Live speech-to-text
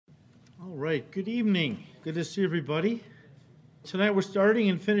All right, good evening. Good to see everybody. Tonight we're starting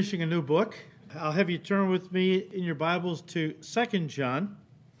and finishing a new book. I'll have you turn with me in your Bibles to 2 John.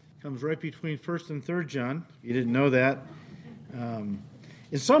 Comes right between 1st and 3rd John. You didn't know that.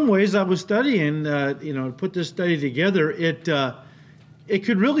 In some ways, I was studying, put this study together. It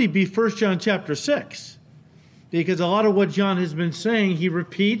could really be 1 John chapter 6, because a lot of what John has been saying, he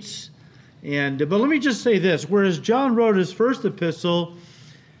repeats. But let me just say this. Whereas John wrote his first epistle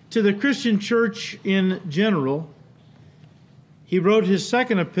to the Christian church in general, he wrote his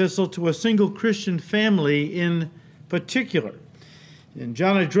second epistle to a single Christian family in particular. And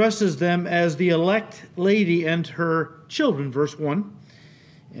John addresses them as the elect lady and her children, verse 1.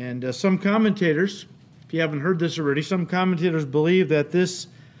 And some commentators, if you haven't heard this already, some commentators believe that this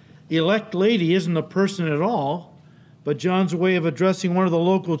elect lady isn't a person at all, but John's way of addressing one of the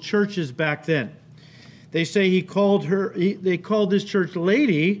local churches back then. They say they called this church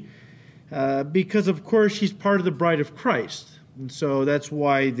lady because, of course, she's part of the bride of Christ. And so that's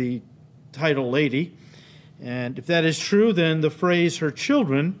why the title lady. And if that is true, then the phrase her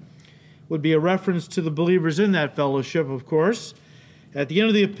children would be a reference to the believers in that fellowship, of course. At the end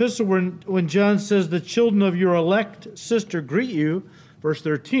of the epistle, when John says, the children of your elect sister greet you, verse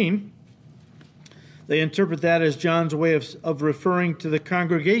 13, they interpret that as John's way of referring to the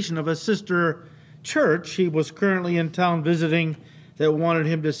congregation of a sister church he was currently in town visiting that wanted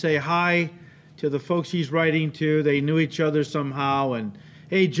him to say hi to the folks he's writing to. They knew each other somehow, and,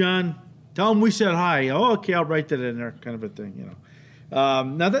 hey, John, tell them we said hi. Oh, okay, I'll write that in there, kind of a thing,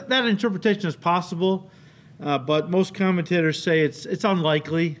 Now, that interpretation is possible, but most commentators say it's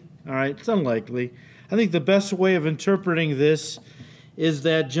unlikely, all right? It's unlikely. I think the best way of interpreting this is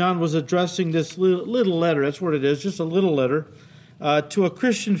that John was addressing this little letter, that's what it is, just a little letter, to a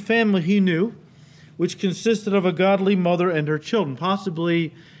Christian family he knew, which consisted of a godly mother and her children,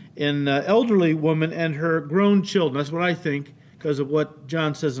 possibly an elderly woman and her grown children. That's what I think, because of what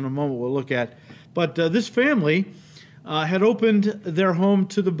John says in a moment we'll look at. But this family had opened their home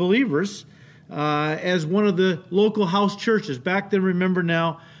to the believers as one of the local house churches. Back then, remember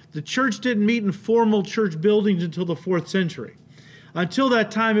now, the church didn't meet in formal church buildings until the 4th century. Until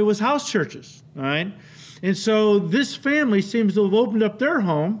that time, it was house churches, all right? And so this family seems to have opened up their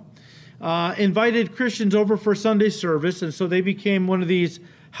home, invited Christians over for Sunday service, and so they became one of these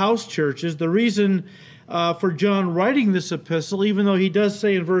house churches. The reason for John writing this epistle, even though he does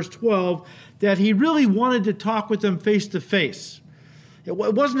say in verse 12 that he really wanted to talk with them face to face. It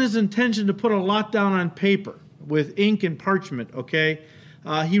wasn't his intention to put a lot down on paper with ink and parchment, okay?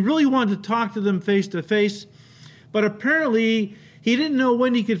 He really wanted to talk to them face to face, but apparently he didn't know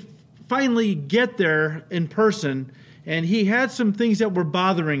when he could finally get there in person, and he had some things that were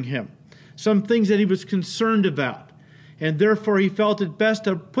bothering him, some things that he was concerned about. And therefore, he felt it best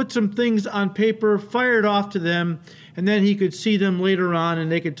to put some things on paper, fire it off to them, and then he could see them later on,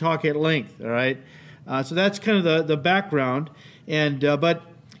 and they could talk at length. All right. So that's kind of the background. And but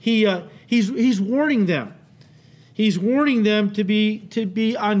he's warning them. He's warning them to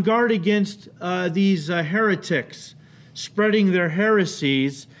be on guard against these heretics spreading their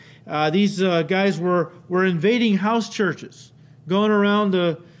heresies. These guys were invading house churches, going around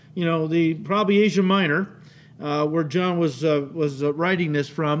the probably Asia Minor. Where John was writing this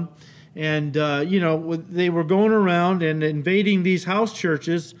from, and they were going around and invading these house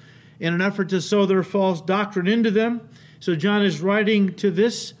churches in an effort to sow their false doctrine into them. So John is writing to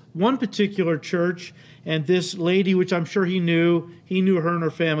this one particular church and this lady, which I'm sure he knew her and her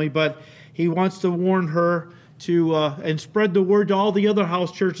family, but he wants to warn her to and spread the word to all the other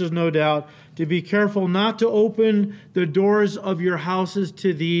house churches, no doubt, to be careful not to open the doors of your houses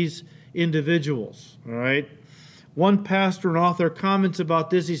to these individuals. All right. One pastor and author comments about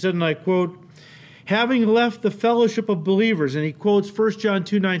this. He said, and I quote, having left the fellowship of believers, and he quotes 1 John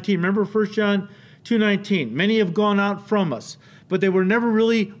 2:19. Remember 1 John 2:19? Many have gone out from us, but they were never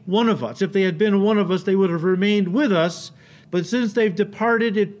really one of us. If they had been one of us, they would have remained with us. But since they've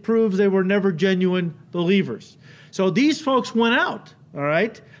departed, it proves they were never genuine believers. So these folks went out, all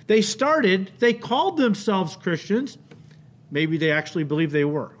right? They called themselves Christians. Maybe they actually believed they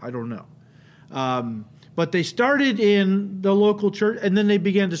were. I don't know. But they started in the local church, and then they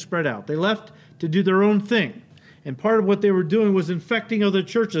began to spread out. They left to do their own thing. And part of what they were doing was infecting other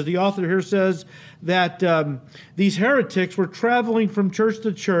churches. The author here says that these heretics were traveling from church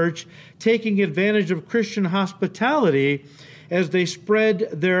to church, taking advantage of Christian hospitality as they spread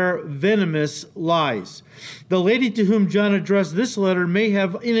their venomous lies. The lady to whom John addressed this letter may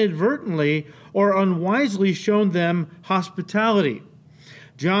have inadvertently or unwisely shown them hospitality.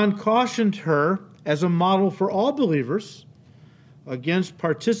 John cautioned her as a model for all believers, against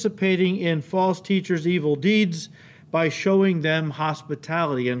participating in false teachers' evil deeds by showing them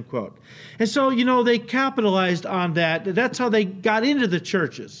hospitality, end quote. And so, they capitalized on that. That's how they got into the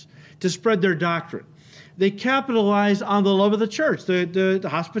churches, to spread their doctrine. They capitalized on the love of the church, the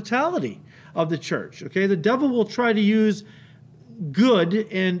hospitality of the church. Okay, the devil will try to use good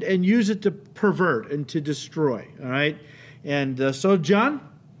and use it to pervert and to destroy. All right, and so John,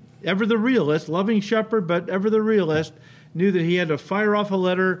 ever the realist, loving shepherd, but ever the realist, knew that he had to fire off a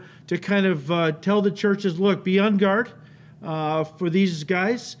letter to kind of tell the churches, look, be on guard for these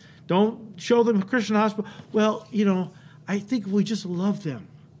guys. Don't show them Christian hospital. Well, I think if we just love them,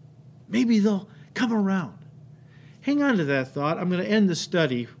 maybe they'll come around. Hang on to that thought. I'm going to end the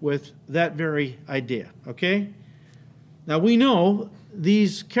study with that very idea, okay? Now, we know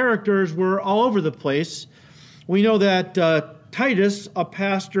these characters were all over the place. We know that Titus, a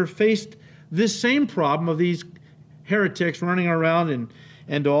pastor, faced this same problem of these heretics running around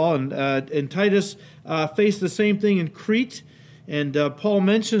and all, and Titus faced the same thing in Crete, and Paul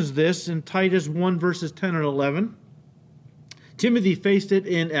mentions this in Titus 1 verses 10 and 11. Timothy faced it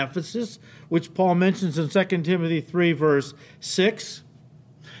in Ephesus, which Paul mentions in 2 Timothy 3 verse 6.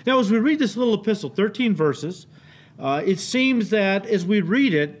 Now, as we read this little epistle, 13 verses, it seems that as we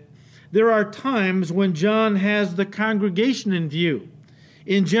read it, there are times when John has the congregation in view,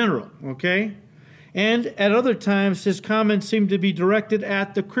 in general, okay? And at other times, his comments seem to be directed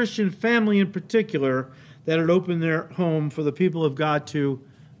at the Christian family in particular that had opened their home for the people of God to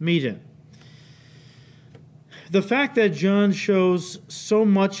meet in. The fact that John shows so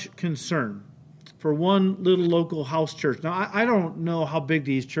much concern for one little local house church. Now, I don't know how big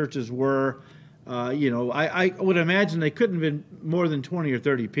these churches were. I would imagine they couldn't have been more than 20 or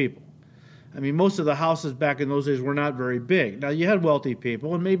 30 people. I mean, most of the houses back in those days were not very big. Now, you had wealthy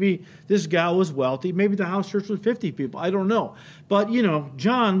people, and maybe this gal was wealthy. Maybe the house church was 50 people. I don't know. But,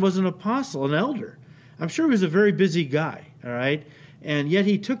 John was an apostle, an elder. I'm sure he was a very busy guy, all right? And yet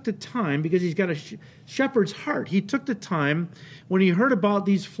he took the time, because he's got a shepherd's heart. He took the time when he heard about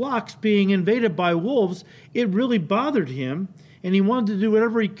these flocks being invaded by wolves. It really bothered him, and he wanted to do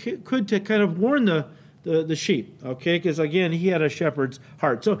whatever he could to kind of warn the sheep, okay? Because, again, he had a shepherd's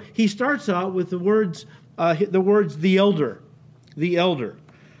heart. So he starts out with the words, the elder, the elder.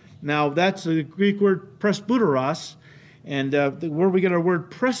 Now, that's the Greek word presbyteros, and where we get our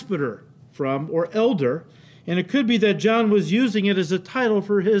word presbyter from, or elder. And it could be that John was using it as a title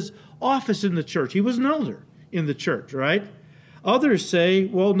for his office in the church. He was an elder in the church, right? Others say,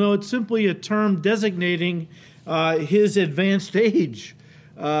 well, no, it's simply a term designating his advanced age.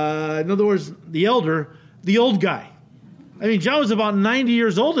 In other words, the elder, the old guy. I mean, John was about 90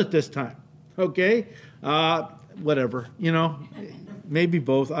 years old at this time, okay? Whatever, maybe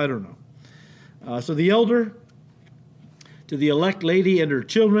both, I don't know. So the elder, to the elect lady and her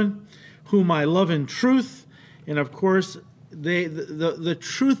children, whom I love in truth. And of course, the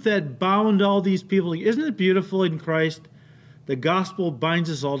truth that bound all these people. Isn't it beautiful in Christ? The gospel binds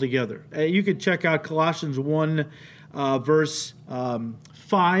us all together. You could check out Colossians 1 verse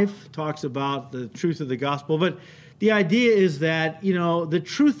 5, talks about the truth of the gospel. But the idea is that, the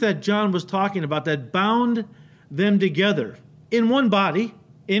truth that John was talking about that bound them together in one body,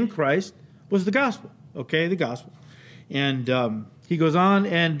 in Christ, was the gospel. Okay, the gospel. And he goes on,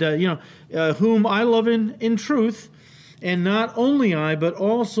 and, whom I love in truth, and not only I, but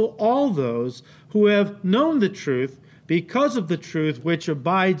also all those who have known the truth because of the truth which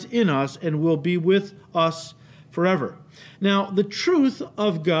abides in us and will be with us forever. Now, the truth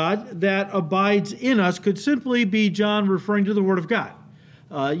of God that abides in us could simply be John referring to the Word of God.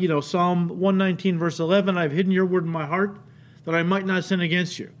 Psalm 119, verse 11, I've hidden your word in my heart that I might not sin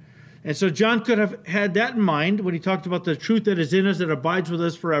against you. And so John could have had that in mind when he talked about the truth that is in us, that abides with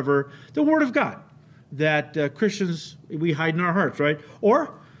us forever, the Word of God, that Christians, we hide in our hearts, right?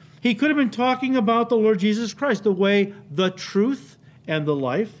 Or he could have been talking about the Lord Jesus Christ, the way, the truth, and the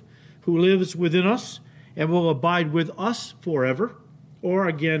life, who lives within us and will abide with us forever, or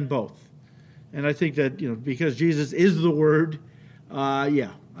again, both. And I think that, because Jesus is the Word, I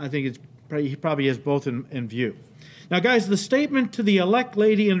think he probably has both in view. Now, guys, the statement to the elect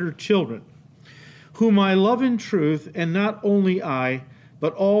lady and her children, whom I love in truth, and not only I,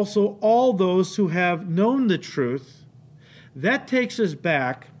 but also all those who have known the truth, that takes us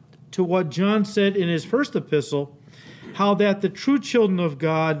back to what John said in his first epistle, how that the true children of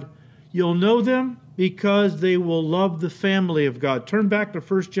God, you'll know them because they will love the family of God. Turn back to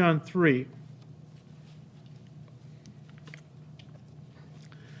 1 John 3.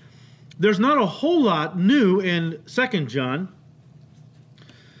 There's not a whole lot new in 2 John,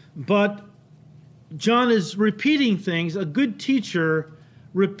 but John is repeating things. A good teacher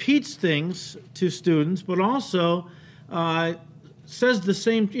repeats things to students, but also says the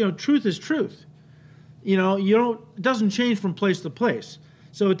same, truth is truth. It doesn't change from place to place.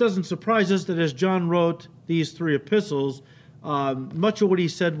 So it doesn't surprise us that as John wrote these three epistles, much of what he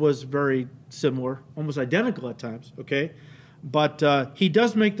said was very similar, almost identical at times, okay? But he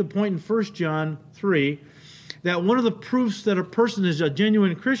does make the point in 1 John 3 that one of the proofs that a person is a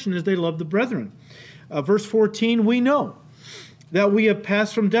genuine Christian is they love the brethren. Verse 14, we know that we have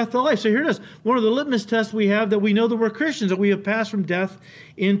passed from death to life. So here it is. One of the litmus tests we have that we know that we're Christians, that we have passed from death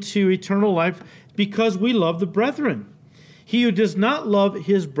into eternal life because we love the brethren. He who does not love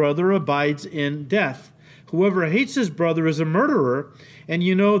his brother abides in death. Whoever hates his brother is a murderer, and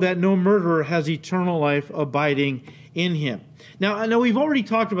you know that no murderer has eternal life abiding in him. Now, I know we've already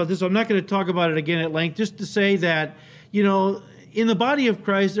talked about this, so I'm not going to talk about it again at length, just to say that, in the body of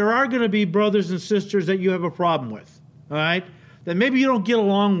Christ, there are going to be brothers and sisters that you have a problem with, all right? That maybe you don't get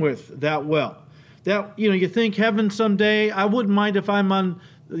along with that well. That, you think heaven someday, I wouldn't mind if I'm on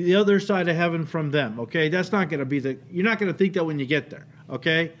the other side of heaven from them, okay? That's not going to be you're not going to think that when you get there,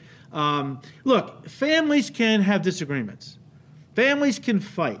 okay? Look, families can have disagreements. Families can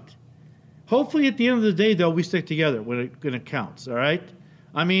fight. Hopefully at the end of the day, though, we stick together when it counts, all right?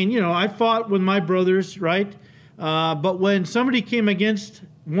 I mean, I fought with my brothers, right? But when somebody came against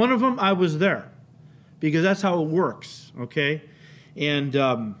one of them, I was there because that's how it works, okay? And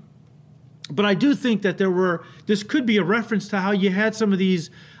but I do think that this could be a reference to how you had some of these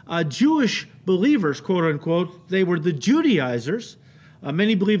Jewish believers, quote unquote. They were the Judaizers.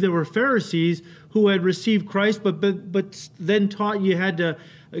 Many believe they were Pharisees who had received Christ, but then taught you had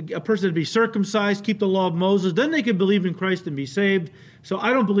a person to be circumcised, keep the law of Moses. Then they could believe in Christ and be saved. So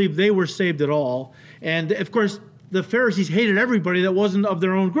I don't believe they were saved at all. And of course, the Pharisees hated everybody that wasn't of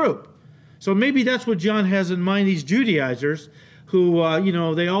their own group. So maybe that's what John has in mind, these Judaizers who,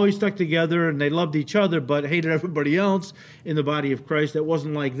 they always stuck together and they loved each other but hated everybody else in the body of Christ that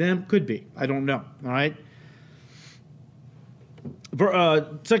wasn't like them. Could be. I don't know. All right?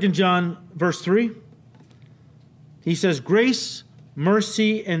 2 John verse 3, he says, grace,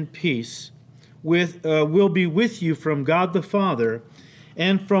 mercy, and peace will be with you from God the Father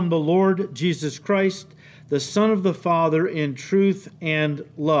and from the Lord Jesus Christ, the Son of the Father, in truth and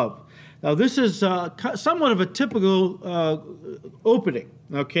love. Now, this is somewhat of a typical opening,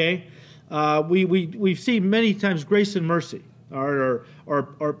 okay? We see many times grace and mercy, or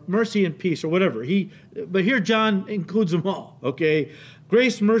mercy and peace, or whatever. But here John includes them all, okay?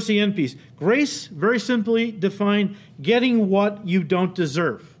 Grace, mercy, and peace. Grace, very simply defined, getting what you don't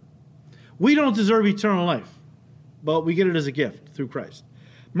deserve. We don't deserve eternal life, but we get it as a gift through Christ.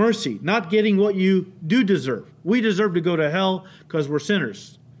 Mercy, not getting what you do deserve. We deserve to go to hell because we're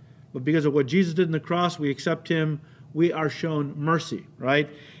sinners. But because of what Jesus did on the cross, we accept him, we are shown mercy, right?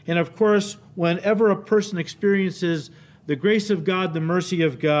 And of course, whenever a person experiences the grace of God, the mercy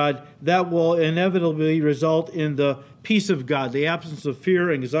of God, that will inevitably result in the peace of God, the absence of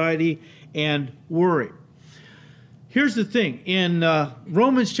fear, anxiety, and worry. Here's the thing. In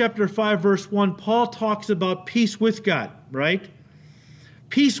Romans chapter 5, verse 1, Paul talks about peace with God, right?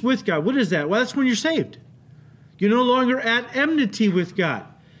 Peace with God. What is that? Well, that's when you're saved. You're no longer at enmity with God.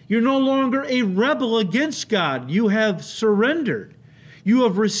 You're no longer a rebel against God. You have surrendered. You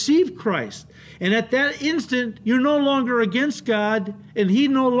have received Christ. And at that instant, you're no longer against God, and he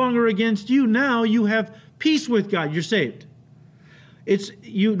no longer against you. Now you have peace with God. You're saved.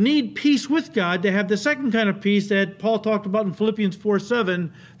 You need peace with God to have the second kind of peace that Paul talked about in Philippians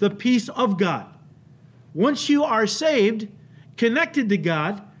 4:7, the peace of God. Once you are saved, connected to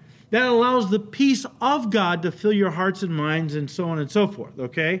God, that allows the peace of God to fill your hearts and minds and so on and so forth,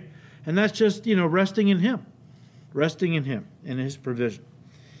 okay? And that's just, resting in him. Resting in him and his provision.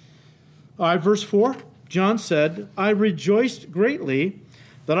 All right, verse 4, John said, I rejoiced greatly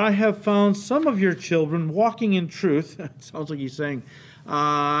that I have found some of your children walking in truth. It sounds like he's saying,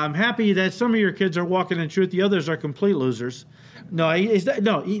 I'm happy that some of your kids are walking in truth. The others are complete losers. No, he's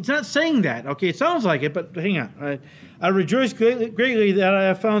not saying that. Okay, it sounds like it, but hang on. All right. I rejoice greatly that I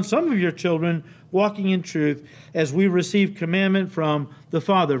have found some of your children walking in truth as we receive commandment from the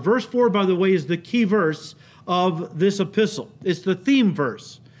Father. Verse 4, by the way, is the key verse of this epistle. It's the theme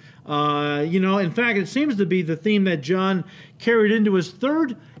verse. In fact, it seems to be the theme that John carried into his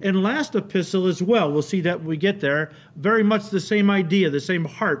third and last epistle as well. We'll see that when we get there. Very much the same idea, the same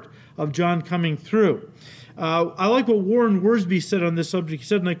heart of John coming through. I like what Warren Wiersbe said on this subject. He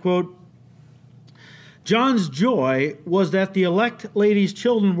said, and I quote, John's joy was that the elect lady's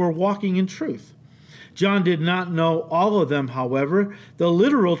children were walking in truth. John did not know all of them, however. The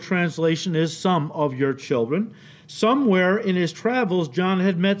literal translation is some of your children. Somewhere in his travels, John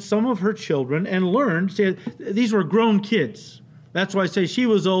had met some of her children and learned, these were grown kids. That's why I say she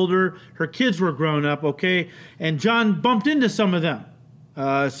was older, her kids were grown up, okay? And John bumped into some of them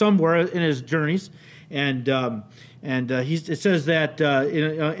somewhere in his journeys. And it says that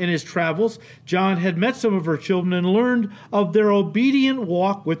in his travels, John had met some of her children and learned of their obedient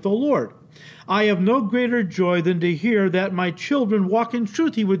walk with the Lord. I have no greater joy than to hear that my children walk in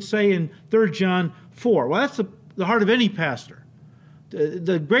truth, he would say in 3 John 4. Well, that's the heart of any pastor.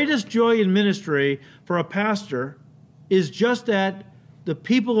 The greatest joy in ministry for a pastor is just that the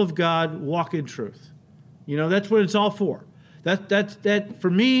people of God walk in truth. You know, that's what it's all for. That for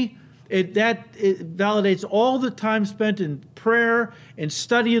me, it validates all the time spent in prayer and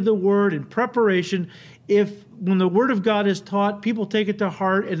study of the Word and preparation. If when the Word of God is taught, people take it to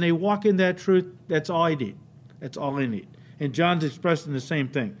heart and they walk in that truth, that's all I need. That's all I need. And John's expressing the same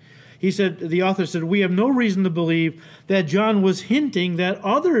thing. The author said, we have no reason to believe that John was hinting that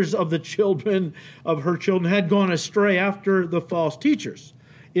others of the children of her children had gone astray after the false teachers.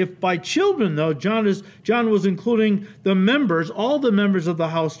 If by children, though, John was including the members, all the members of the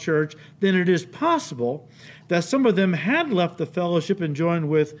house church, then it is possible that some of them had left the fellowship and joined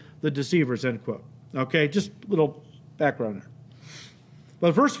with the deceivers, end quote. Okay, just a little background there.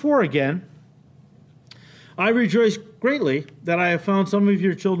 But verse 4 again, I rejoice greatly that I have found some of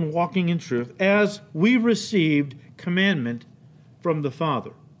your children walking in truth, as we received commandment from the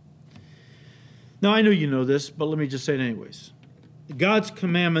Father. Now, I know you know this, but let me just say it anyways. God's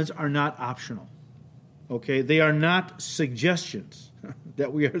commandments are not optional, okay? They are not suggestions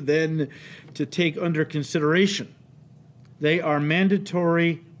that we are then to take under consideration. They are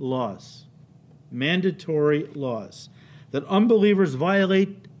mandatory laws that unbelievers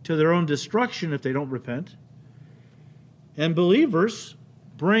violate to their own destruction if they don't repent, and believers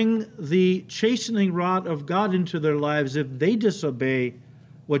bring the chastening rod of God into their lives if they disobey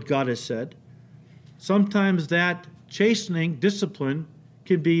what God has said. Sometimes that chastening, discipline,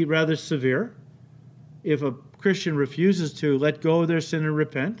 can be rather severe if a Christian refuses to let go of their sin and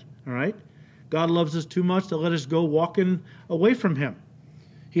repent, all right? God loves us too much to let us go walking away from Him.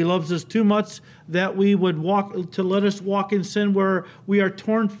 He loves us too much that we would let us walk in sin where we are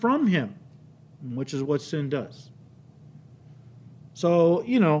torn from Him, which is what sin does. So,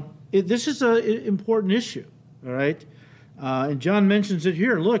 this is an important issue, all right? And John mentions it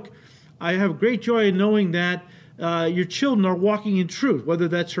here. Look, I have great joy in knowing that your children are walking in truth, whether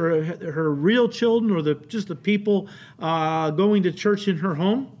that's her real children or just the people going to church in her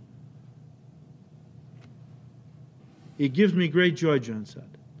home. It gives me great joy, John said,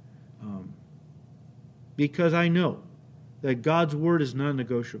 because I know that God's word is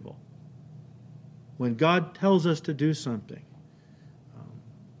non-negotiable. When God tells us to do something,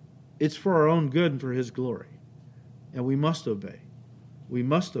 it's for our own good and for His glory, and we must obey. We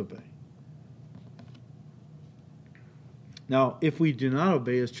must obey. Now, if we do not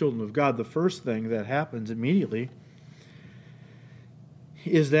obey as children of God, the first thing that happens immediately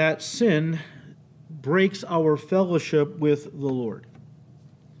is that sin breaks our fellowship with the Lord.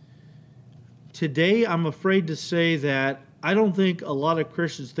 Today, I'm afraid to say that I don't think a lot of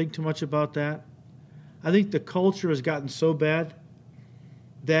Christians think too much about that. I think the culture has gotten so bad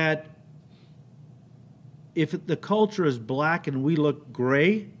that if the culture is black and we look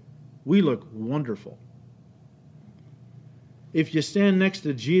gray, we look wonderful. If you stand next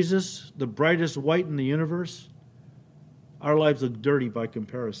to Jesus, the brightest white in the universe, our lives look dirty by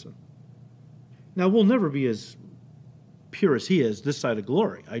comparison. Now, we'll never be as pure as He is this side of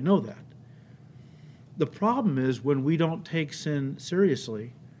glory. I know that. The problem is when we don't take sin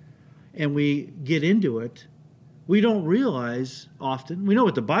seriously and we get into it, we don't realize often, we know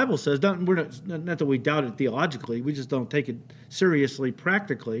what the Bible says, not that we doubt it theologically, we just don't take it seriously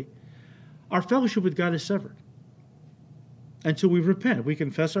practically. Our fellowship with God is severed. Until we repent. We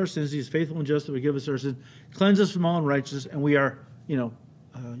confess our sins, He is faithful and just to forgive us our sins, cleanse us from all unrighteousness, and we are,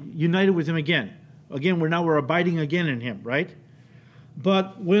 united with Him again. Again, we're abiding again in Him, right?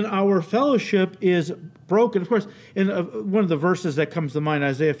 But when our fellowship is broken, of course, in one of the verses that comes to mind,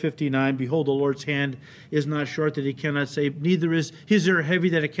 Isaiah 59, behold, the Lord's hand is not short that He cannot save, neither is His ear heavy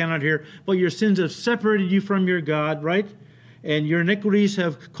that it cannot hear, but your sins have separated you from your God, right? And your iniquities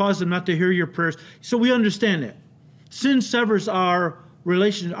have caused Him not to hear your prayers. So we understand that. Sin severs our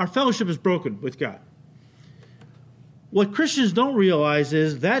relationship, our fellowship is broken with God. What Christians don't realize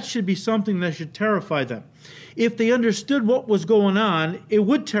is that should be something that should terrify them. If they understood what was going on, it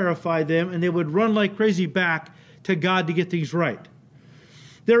would terrify them and they would run like crazy back to God to get things right.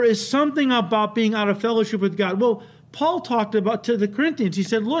 There is something about being out of fellowship with God. Well, Paul talked about to the Corinthians. He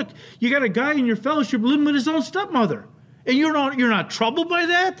said, look, you got a guy in your fellowship living with his own stepmother. And you're not troubled by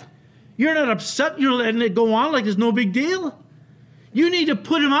that? You're not upset? You're letting it go on like there's no big deal? You need to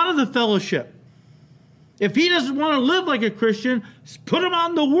put him out of the fellowship. If he doesn't want to live like a Christian, put him out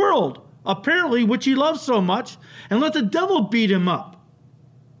in the world, apparently, which he loves so much, and let the devil beat him up.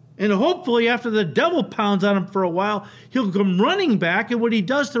 And hopefully after the devil pounds on him for a while, he'll come running back, and what he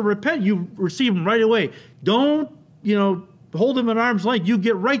does to repent, you receive him right away. Don't, hold him at arm's length. You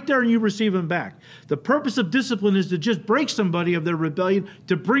get right there and you receive him back. The purpose of discipline is to just break somebody of their rebellion,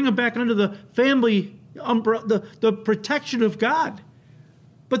 to bring them back under the family umbrella, the protection of God.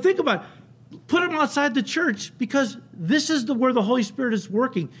 But think about it. Put them outside the church, because this is where the Holy Spirit is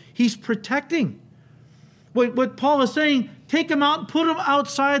working. He's protecting. What Paul is saying, take them out and put them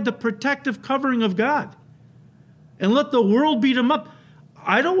outside the protective covering of God. And let the world beat them up.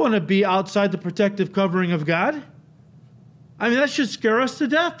 I don't want to be outside the protective covering of God. I mean, that should scare us to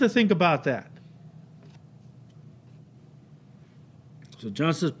death to think about that. So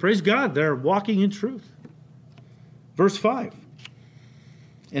John says, praise God, they're walking in truth. Verse 5.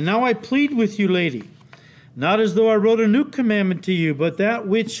 And now I plead with you, lady, not as though I wrote a new commandment to you, but that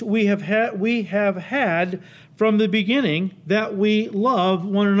which we have had from the beginning, that we love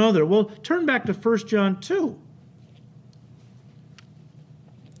one another. Well, turn back to 1 John 2.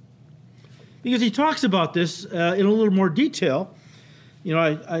 Because he talks about this in a little more detail.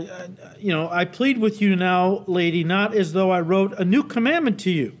 I plead with you now, lady, not as though I wrote a new commandment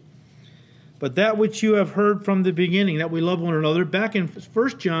to you, but that which you have heard from the beginning, that we love one another. Back in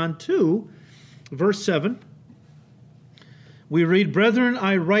 1 John 2, verse 7, we read, Brethren,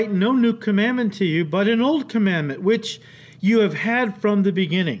 I write no new commandment to you, but an old commandment, which you have had from the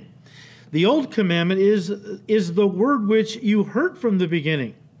beginning. The old commandment is the word which you heard from the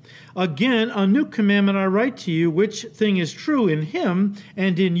beginning. Again, a new commandment I write to you, which thing is true in him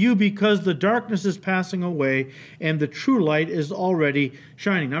and in you, because the darkness is passing away and the true light is already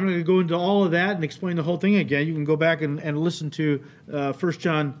shining. I'm not going to go into all of that and explain the whole thing again. You can go back and listen to 1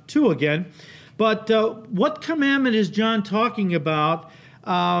 John 2 again. But what commandment is John talking about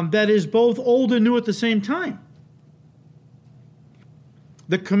that is both old and new at the same time?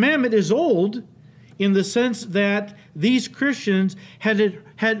 The commandment is old in the sense that these Christians had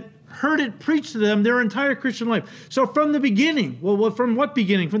heard it preached to them their entire Christian life. So from the beginning, well, from what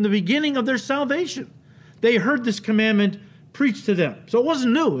beginning? From the beginning of their salvation, they heard this commandment preached to them. So it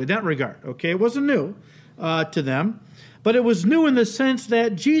wasn't new in that regard, okay? It wasn't new to them, but it was new in the sense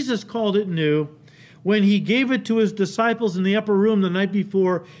that Jesus called it new when he gave it to his disciples in the upper room the night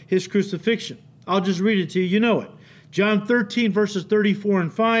before his crucifixion. I'll just read it to you. You know it. John 13, verses 34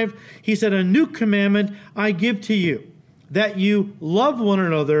 and 5, he said, A new commandment I give to you, that you love one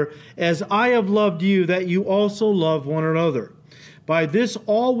another as I have loved you, that you also love one another. By this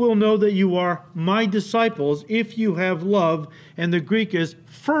all will know that you are my disciples, if you have love, and the Greek is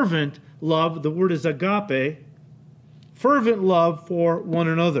fervent love, the word is agape, fervent love for one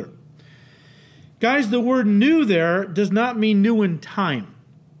another. Guys, the word new there does not mean new in time.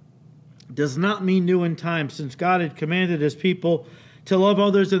 Does not mean new in time, since God had commanded his people to love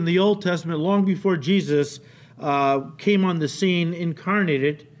others in the Old Testament long before Jesus came on the scene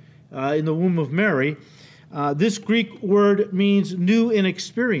incarnated in the womb of Mary. This Greek word means new in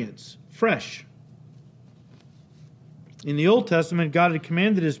experience, fresh. In the Old Testament, God had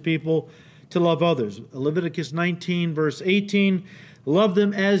commanded his people to love others. Leviticus 19, verse 18, love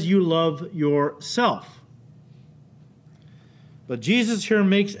them as you love yourself. But Jesus here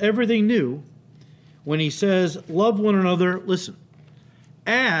makes everything new when he says, love one another, listen,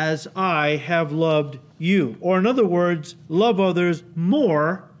 as I have loved you. Or in other words, love others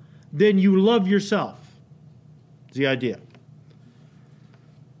more than you love yourself. Is the idea.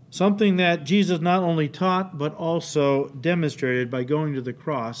 Something that Jesus not only taught, but also demonstrated by going to the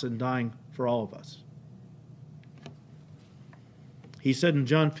cross and dying for all of us. He said in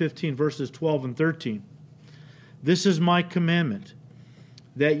John 15, verses 12 and 13, this is my commandment,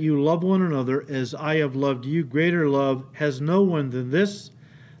 that you love one another as I have loved you. Greater love has no one than this,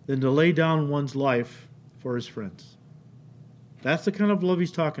 than to lay down one's life for his friends. That's the kind of love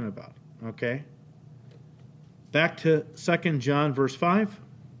he's talking about, okay? Back to 2 John, verse 5.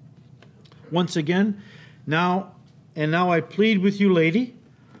 Once again, now I plead with you, lady,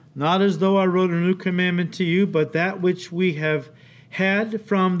 not as though I wrote a new commandment to you, but that which we have had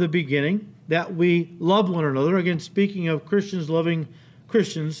from the beginning, that we love one another. Again, speaking of Christians loving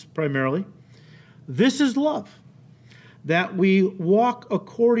Christians primarily. This is love, that we walk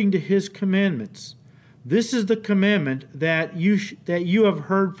according to his commandments. This is the commandment that you have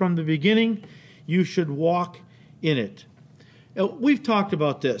heard from the beginning. You should walk in it. Now, we've talked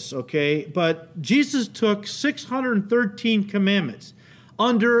about this, okay? But Jesus took 613 commandments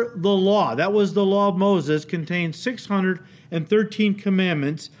under the law. That was the law of Moses, contained 613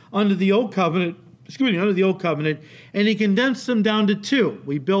 commandments under the old covenant, and he condensed them down to two.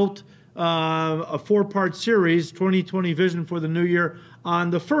 We built a four-part series, 2020 Vision for the New Year,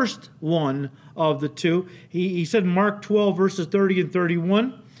 on the first one of the two. He said in Mark 12, verses 30 and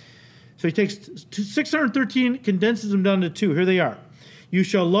 31. So he takes 613, condenses them down to two. Here they are. You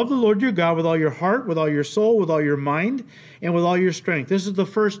shall love the Lord your God with all your heart, with all your soul, with all your mind, and with all your strength. This is the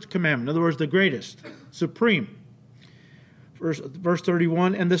first commandment. In other words, the greatest, supreme. Verse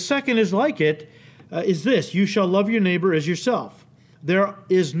 31. And the second is like it, is this. You shall love your neighbor as yourself. There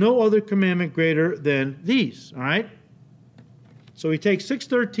is no other commandment greater than these. All right? So he takes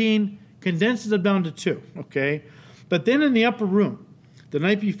 613, condenses them down to two. Okay? But then in the upper room, the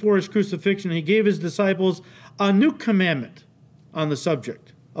night before his crucifixion, he gave his disciples a new commandment on the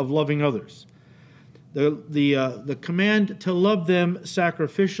subject of loving others. The command to love them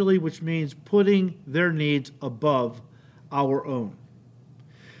sacrificially, which means putting their needs above our own.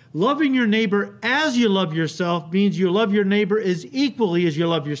 Loving your neighbor as you love yourself means you love your neighbor as equally as you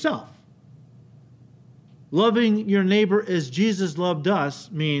love yourself. Loving your neighbor as Jesus loved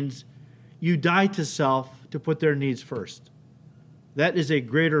us means you die to self to put their needs first. That is a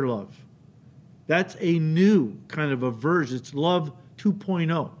greater love. That's a new kind of a version. It's love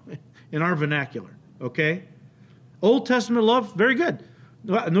 2.0 in our vernacular, okay? Old Testament love, very good.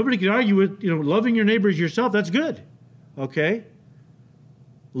 Nobody can argue with, loving your neighbor as yourself. That's good, okay?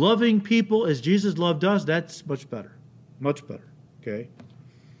 Loving people as Jesus loved us, that's much better, okay?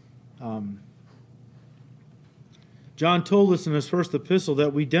 John told us in his first epistle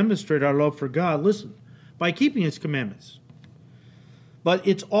that we demonstrate our love for God, listen, by keeping his commandments. But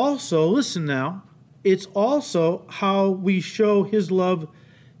it's also, listen now, it's also how we show his love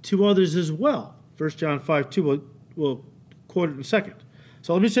to others as well. 1 John 5:2, we'll quote it in a second.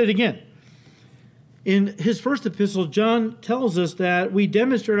 So let me say it again. In his first epistle, John tells us that we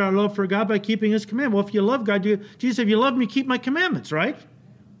demonstrate our love for God by keeping his commandments. Well, if you love God, Jesus said, if you love me, keep my commandments, right?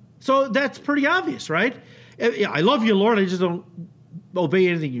 So that's pretty obvious, right? I love you, Lord, I just don't obey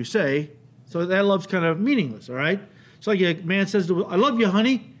anything you say. So that love's kind of meaningless, all right? It's like a man says, I love you,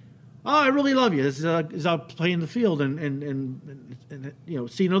 honey. Oh, I really love you. This is out playing the field and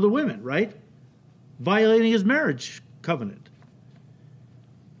seeing other women, right? Violating his marriage covenant.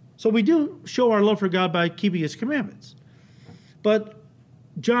 So we do show our love for God by keeping his commandments. But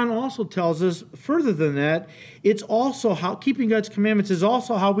John also tells us, further than that, it's also how keeping God's commandments is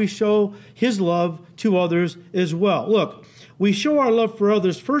also how we show his love to others as well. Look, we show our love for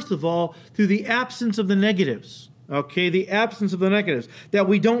others, first of all, through the absence of the negatives. Okay, the absence of the negatives. That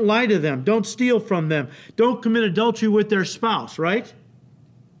we don't lie to them, don't steal from them, don't commit adultery with their spouse, right?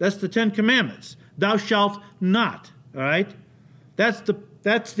 That's the 10 Commandments. Thou shalt not, all right? That's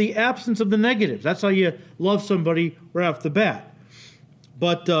the absence of the negatives. That's how you love somebody right off the bat.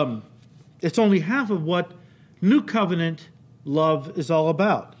 But it's only half of what New Covenant love is all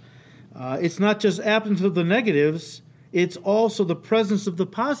about. It's not just absence of the negatives, it's also the presence of the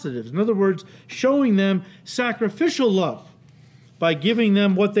positives. In other words, showing them sacrificial love by giving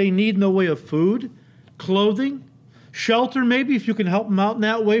them what they need in the way of food, clothing, shelter maybe, if you can help them out in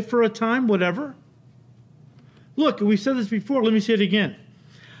that way for a time, whatever. Look, we've said this before, let me say it again.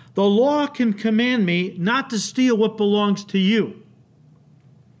 The law can command me not to steal what belongs to you,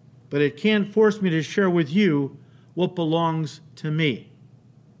 but it can't force me to share with you what belongs to me.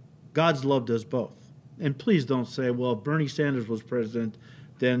 God's love does both. And please don't say, well, if Bernie Sanders was president,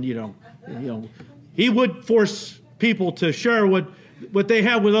 then, he would force people to share what they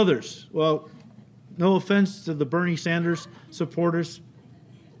have with others. Well, no offense to the Bernie Sanders supporters.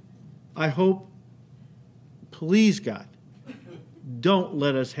 I hope, please, God, don't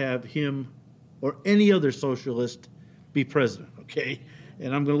let us have him or any other socialist be president, okay?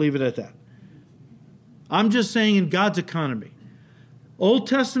 And I'm going to leave it at that. I'm just saying in God's economy, Old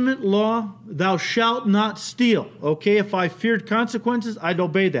Testament law, thou shalt not steal. Okay, if I feared consequences, I'd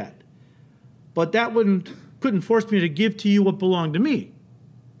obey that. But that couldn't force me to give to you what belonged to me.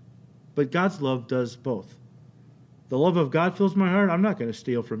 But God's love does both. The love of God fills my heart. I'm not going to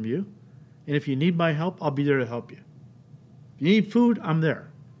steal from you. And if you need my help, I'll be there to help you. If you need food, I'm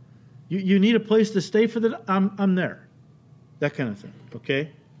there. You need a place to stay for that, I'm there. That kind of thing, okay?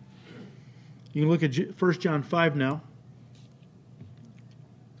 You can look at 1 John 5 now.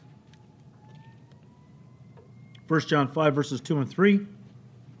 1 John 5, verses 2 and 3.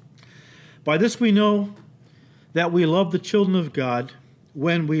 By this we know that we love the children of God,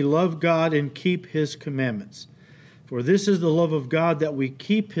 when we love God and keep his commandments. For this is the love of God, that we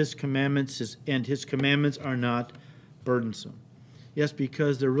keep his commandments, and his commandments are not burdensome. Yes,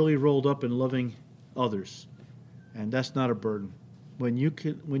 because they're really rolled up in loving others, and that's not a burden. When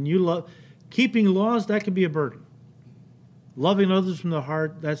you love, keeping laws, that can be a burden. Loving others from the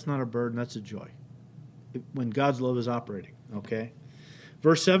heart, that's not a burden, that's a joy. When God's love is operating, okay?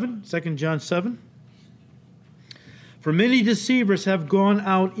 Verse 7, 2 John 7. For many deceivers have gone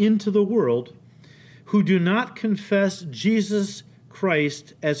out into the world, who do not confess Jesus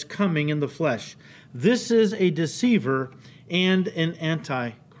Christ as coming in the flesh. This is a deceiver and an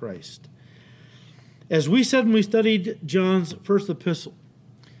antichrist. As we said when we studied John's first epistle,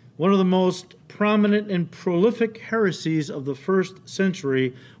 one of the most prominent and prolific heresies of the first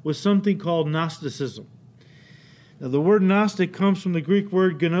century was something called Gnosticism. Now, the word Gnostic comes from the Greek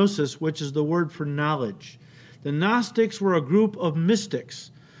word gnosis, which is the word for knowledge. The Gnostics were a group of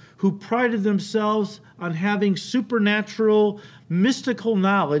mystics who prided themselves on having supernatural, mystical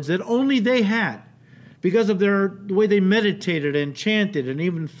knowledge that only they had because of the way they meditated and chanted and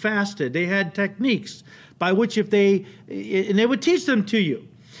even fasted. They had techniques by which and they would teach them to you.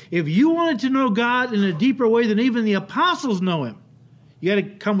 If you wanted to know God in a deeper way than even the apostles know him, you got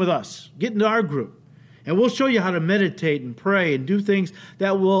to come with us. Get into our group. And we'll show you how to meditate and pray and do things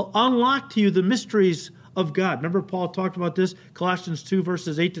that will unlock to you the mysteries of God. Remember Paul talked about this, Colossians 2,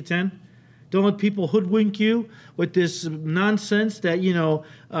 verses 8 to 10? Don't let people hoodwink you with this nonsense that,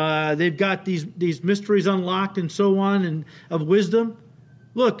 they've got these mysteries unlocked and so on, and of wisdom.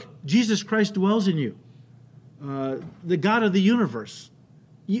 Look, Jesus Christ dwells in you, the God of the universe.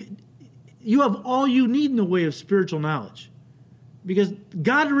 You have all you need in the way of spiritual knowledge because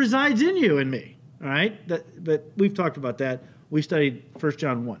God resides in you and me, all right? But we've talked about that. We studied 1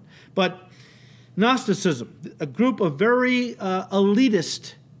 John 1. But Gnosticism, a group of very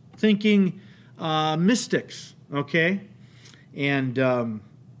elitist thinking mystics, okay? And,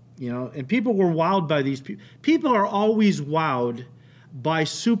 and people were wowed by these people. People are always wowed by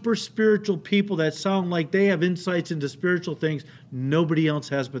super spiritual people that sound like they have insights into spiritual things nobody else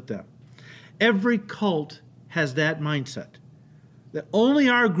has but them. Every cult has that mindset, that only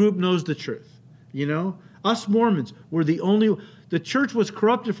our group knows the truth. Us Mormons were the church was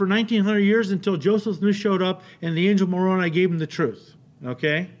corrupted for 1900 years until Joseph Smith showed up and the angel Moroni gave him the truth,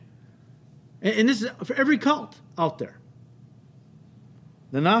 okay? And this is for every cult out there.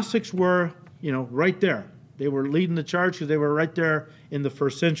 The Gnostics were, right there. They were leading the charge because they were right there in the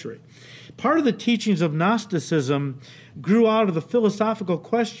first century. Part of the teachings of Gnosticism grew out of the philosophical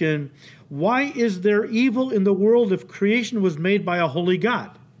question, why is there evil in the world if creation was made by a holy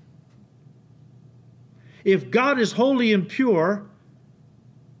God? If God is holy and pure,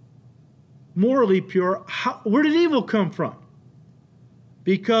 morally pure, where did evil come from?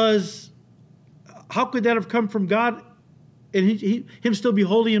 Because how could that have come from God and him still be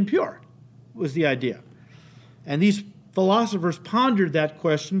holy and pure, was the idea. And these philosophers pondered that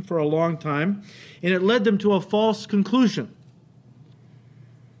question for a long time, and it led them to a false conclusion.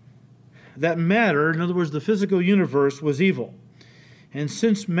 That matter, in other words, the physical universe, was evil. And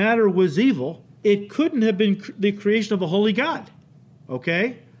since matter was evil, it couldn't have been the creation of a holy God.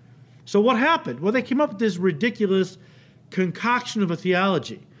 Okay? So what happened? Well, they came up with this ridiculous concoction of a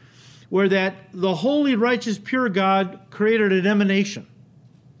theology where that the holy, righteous, pure God created an emanation.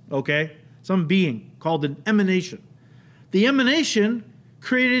 Okay? Some being called an emanation. The emanation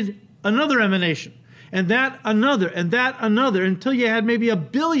created another emanation, and that another, until you had maybe 1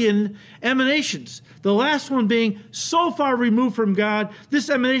 billion emanations. The last one being so far removed from God, this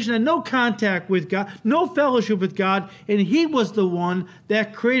emanation had no contact with God, no fellowship with God, and he was the one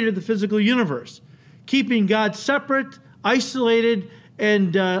that created the physical universe, keeping God separate, isolated,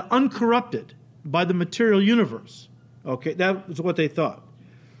 and uncorrupted by the material universe. Okay, that was what they thought.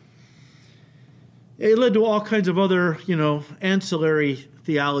 It led to all kinds of other, ancillary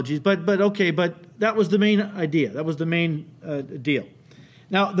theologies, but that was the main idea. That was the main deal.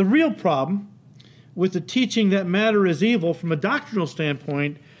 Now, the real problem with the teaching that matter is evil from a doctrinal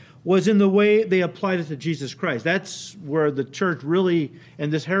standpoint was in the way they applied it to Jesus Christ. That's where the church really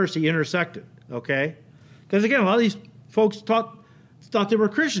and this heresy intersected, okay? Because again, a lot of these folks thought they were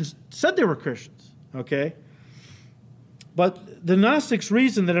Christians, said they were Christians, okay? But the Gnostics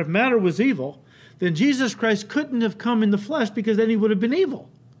reasoned that if matter was evil, then Jesus Christ couldn't have come in the flesh because then he would have been evil.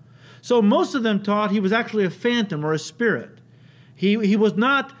 So most of them taught he was actually a phantom or a spirit. He was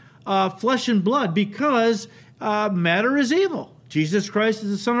not flesh and blood because matter is evil. Jesus Christ is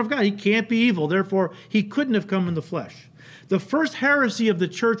the Son of God. He can't be evil. Therefore, he couldn't have come in the flesh. The first heresy of the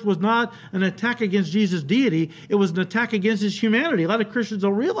church was not an attack against Jesus' deity. It was an attack against his humanity. A lot of Christians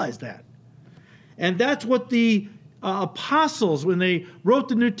don't realize that. And that's what the apostles, when they wrote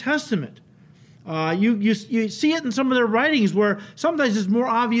the New Testament, you see it in some of their writings where sometimes it's more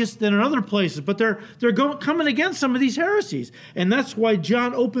obvious than in other places, but they're coming against some of these heresies. And that's why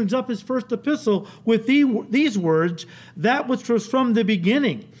John opens up his first epistle with these words, that which was from the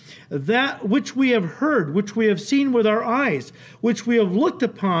beginning, that which we have heard, which we have seen with our eyes, which we have looked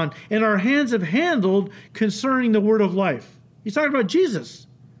upon, and our hands have handled concerning the word of life. He's talking about Jesus.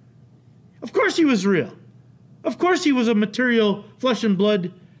 Of course he was real. Of course he was a material, flesh and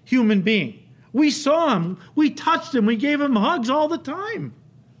blood human being. We saw him. We touched him. We gave him hugs all the time.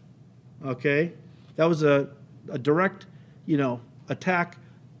 Okay? That was a direct, attack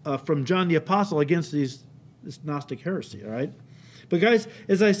from John the Apostle against this Gnostic heresy, all right? But guys,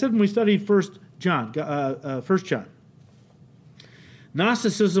 as I said when we studied 1 John,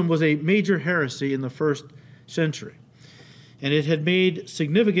 Gnosticism was a major heresy in the first century. And it had made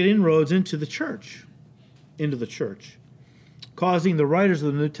significant inroads into the church, causing the writers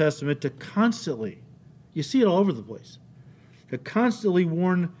of the New Testament to constantly, you see it all over the place, to constantly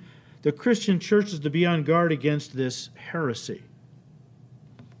warn the Christian churches to be on guard against this heresy.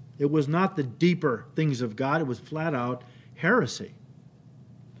 It was not the deeper things of God, it was flat out heresy.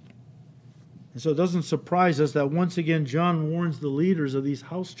 And so it doesn't surprise us that once again John warns the leaders of these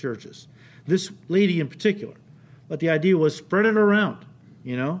house churches, this lady in particular. But the idea was spread it around,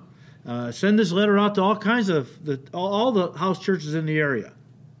 send this letter out to all kinds of all the house churches in the area,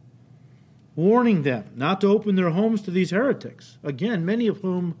 warning them not to open their homes to these heretics. Again, many of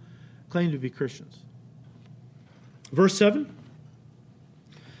whom claim to be Christians. Verse 7,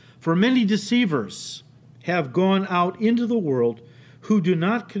 for many deceivers have gone out into the world who do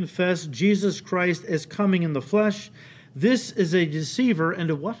not confess Jesus Christ as coming in the flesh. This is a deceiver and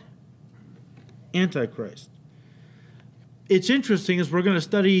a what? Antichrist. It's interesting as we're going to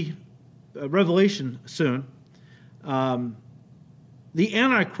study Revelation soon. The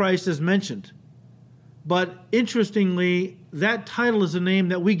Antichrist is mentioned. But interestingly, that title is a name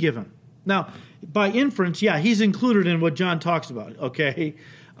that we give him. Now, by inference, he's included in what John talks about, okay?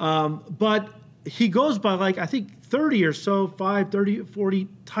 But he goes by I think 30 or so, 40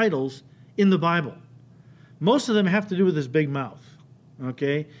 titles in the Bible. Most of them have to do with his big mouth,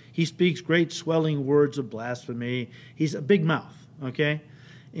 okay? He speaks great swelling words of blasphemy. He's a big mouth, okay?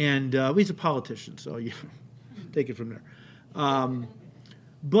 And he's a politician, so you take it from there.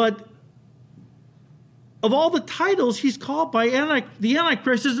 But of all the titles he's called by, the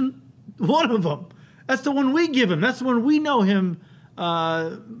Antichrist isn't one of them. That's the one we give him. That's the one we know him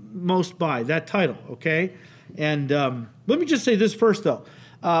most by, that title, okay? And let me just say this first, though.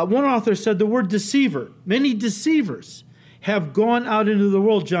 One author said the word deceiver, many deceivers have gone out into the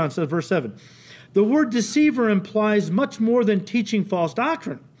world, John said, verse 7. The word deceiver implies much more than teaching false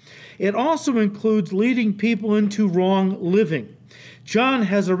doctrine. It also includes leading people into wrong living. John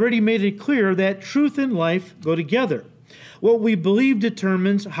has already made it clear that truth and life go together. What we believe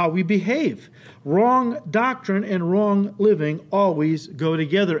determines how we behave. Wrong doctrine and wrong living always go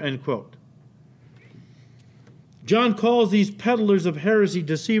together, end quote. John calls these peddlers of heresy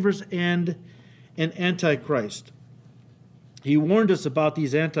deceivers and an antichrist. He warned us about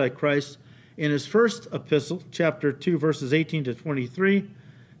these antichrists in his first epistle, chapter 2, verses 18 to 23,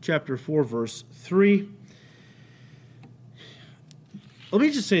 chapter 4, verse 3. Let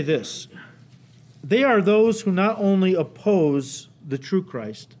me just say this. They are those who not only oppose the true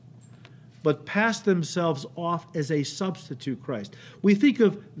Christ, but pass themselves off as a substitute Christ. We think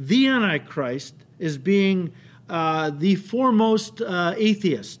of the Antichrist as being the foremost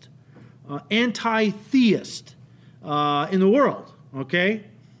atheist, anti-theist in the world, okay?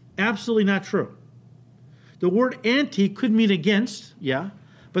 Absolutely not true. The word anti could mean against,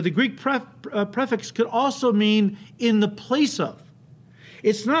 but the Greek prefix could also mean in the place of.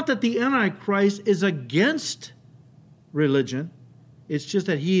 It's not that the Antichrist is against religion. It's just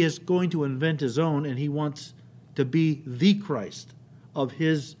that he is going to invent his own, and he wants to be the Christ of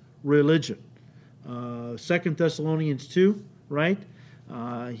his religion. 2 Thessalonians 2, right?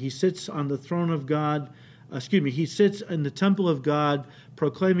 He sits on the throne of God. He sits in the temple of God,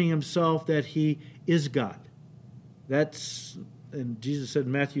 proclaiming himself that he is God. And Jesus said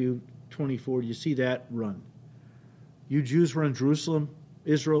in Matthew 24, you see that, run. You Jews who are in Jerusalem,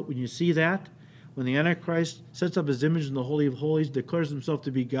 Israel, when you see that, when the Antichrist sets up his image in the Holy of Holies, declares himself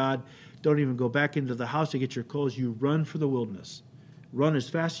to be God, don't even go back into the house to get your clothes. You run for the wilderness. Run as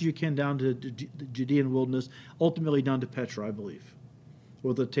fast as you can down to the Judean wilderness, ultimately down to Petra, I believe,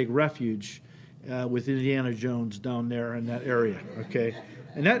 where they'll take refuge with Indiana Jones down there in that area, okay?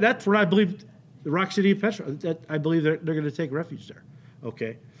 And that's where I believe the Rock City of Petra, I believe they're going to take refuge there,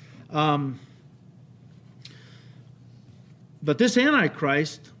 okay? But this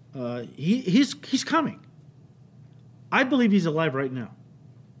Antichrist, he's coming. I believe he's alive right now.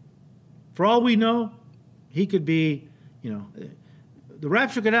 For all we know, he could be, the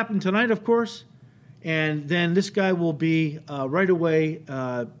rapture could happen tonight, of course, and then this guy will be right away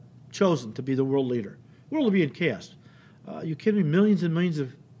chosen to be the world leader. The world will be in chaos. You kidding me? Millions and millions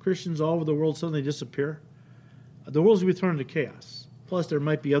of Christians all over the world suddenly disappear. The world's going to be thrown into chaos. Plus, there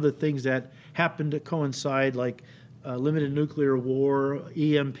might be other things that happen to coincide, like limited nuclear war,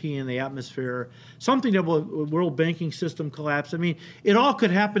 EMP in the atmosphere, something that will world banking system collapse. I mean, it all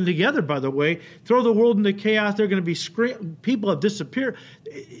could happen together, by the way. Throw the world into chaos. They're going to be people have disappeared.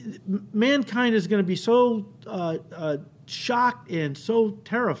 Mankind is going to be so shocked and so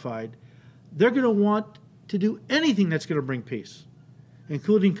terrified, they're going to want to do anything that's going to bring peace,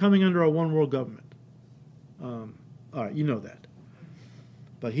 including coming under a one-world government. All right, you know that.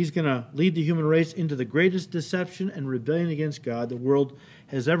 But he's going to lead the human race into the greatest deception and rebellion against God the world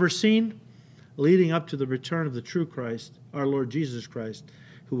has ever seen, leading up to the return of the true Christ, our Lord Jesus Christ,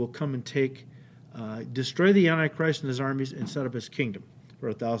 who will come and destroy the Antichrist and his armies and set up his kingdom for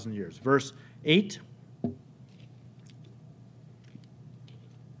 1,000 years. Verse 8.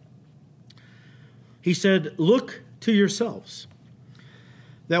 He said, "Look to yourselves,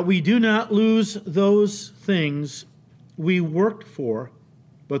 that we do not lose those things we worked for,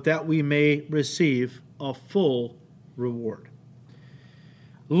 but that we may receive a full reward."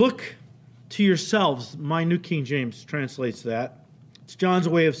 Look to yourselves. My New King James translates that. It's John's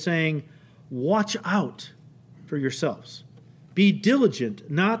way of saying, watch out for yourselves. Be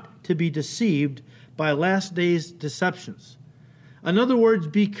diligent not to be deceived by last days' deceptions. In other words,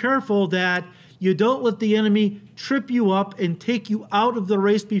 be careful that you don't let the enemy trip you up and take you out of the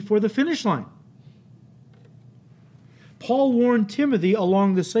race before the finish line. Paul warned Timothy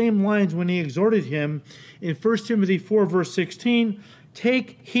along the same lines when he exhorted him in 1 Timothy 4, verse 16,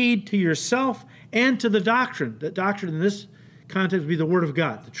 take heed to yourself and to the doctrine. The doctrine in this context would be the Word of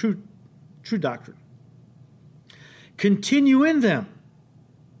God, the true doctrine. Continue in them,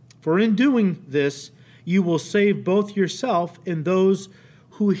 for in doing this, you will save both yourself and those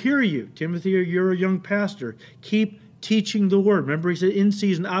who hear you. Timothy, you're a young pastor. Keep teaching the Word. Remember, he said in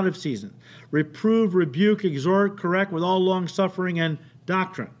season, out of season. Reprove, rebuke, exhort, correct with all long-suffering and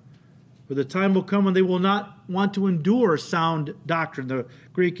doctrine. For the time will come when they will not want to endure sound doctrine. The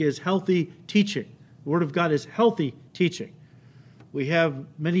Greek is healthy teaching. The Word of God is healthy teaching. We have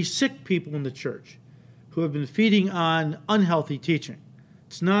many sick people in the church who have been feeding on unhealthy teaching.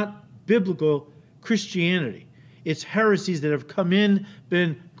 It's not biblical Christianity. It's heresies that have come in,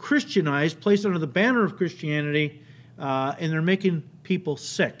 been Christianized, placed under the banner of Christianity, and they're making people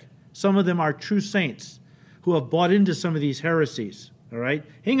sick. Some of them are true saints who have bought into some of these heresies. All right?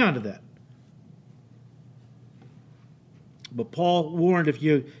 Hang on to that. But Paul warned, if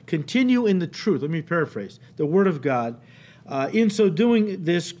you continue in the truth, let me paraphrase, the Word of God, in so doing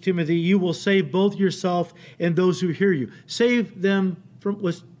this, Timothy, you will save both yourself and those who hear you. Save them from,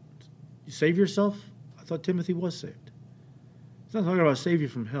 save yourself? I thought Timothy was saved. It's not talking about save you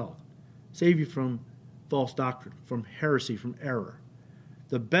from hell. Save you from false doctrine, from heresy, from error.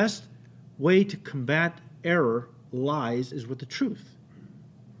 The best way to combat error, lies, is with the truth.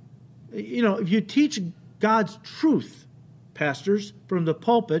 If you teach God's truth, pastors, from the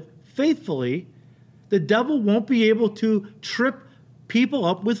pulpit faithfully, the devil won't be able to trip people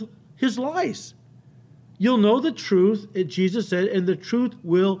up with his lies. You'll know the truth, Jesus said, and the truth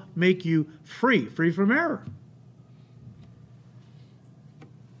will make you free from error.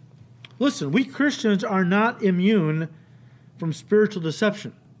 Listen, we Christians are not immune from spiritual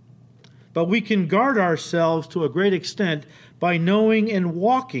deception, but we can guard ourselves to a great extent by knowing and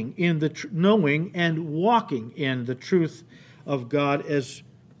walking in the truth of God as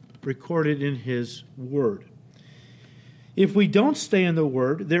recorded in His Word. If we don't stay in the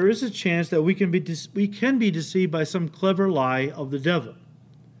Word, there is a chance that we can be deceived by some clever lie of the devil.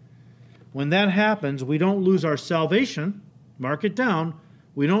 When that happens, we don't lose our salvation. Mark it down.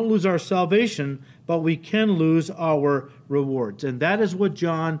 We don't lose our salvation, but we can lose our rewards. And that is what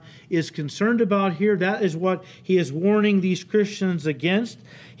John is concerned about here. That is what he is warning these Christians against.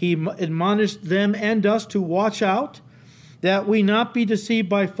 He admonished them and us to watch out, that we not be deceived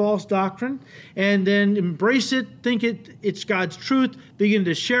by false doctrine, and then embrace it, think it's God's truth, begin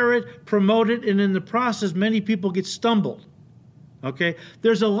to share it, promote it, and in the process, many people get stumbled. Okay?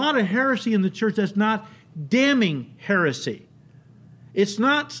 There's a lot of heresy in the church that's not damning heresy. It's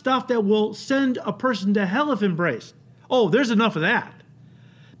not stuff that will send a person to hell if embraced. Oh, there's enough of that.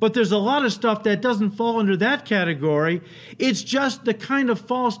 But there's a lot of stuff that doesn't fall under that category. It's just the kind of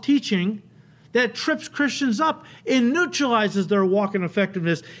false teaching that trips Christians up and neutralizes their walk in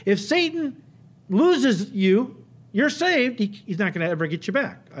effectiveness. If Satan loses you, you're saved. He's not going to ever get you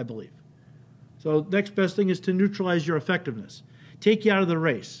back, I believe. So next best thing is to neutralize your effectiveness. Take you out of the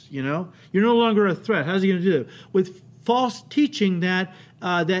race, you know. You're no longer a threat. How's he going to do that? With false teaching that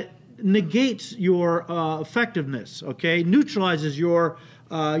negates your effectiveness, okay? Neutralizes your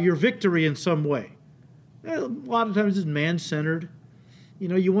victory in some way. A lot of times it's man-centered. You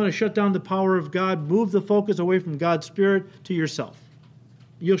know, you want to shut down the power of God, move the focus away from God's Spirit to yourself.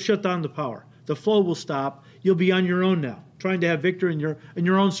 You'll shut down the power. The flow will stop. You'll be on your own now, trying to have victory in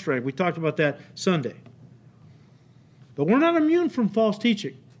your own strength. We talked about that Sunday. But we're not immune from false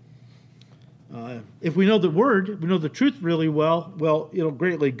teaching. If we know the Word, we know the truth really well, it'll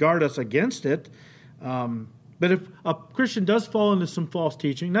greatly guard us against it. But if a Christian does fall into some false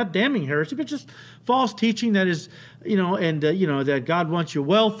teaching, not damning heresy, but just false teaching that is, that God wants you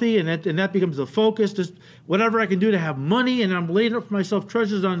wealthy, and that becomes the focus, just whatever I can do to have money, and I'm laying up for myself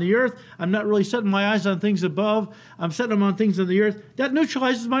treasures on the earth. I'm not really setting my eyes on things above. I'm setting them on things on the earth. That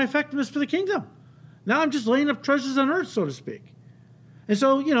neutralizes my effectiveness for the kingdom. Now I'm just laying up treasures on earth, so to speak. And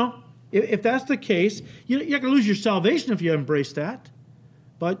so, if that's the case, you're not going to lose your salvation if you embrace that,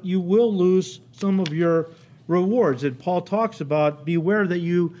 but you will lose some of your rewards. And Paul talks about, beware that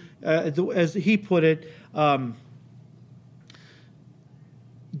you, as he put it, don't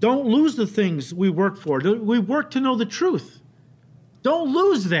lose the things we work for. We work to know the truth. Don't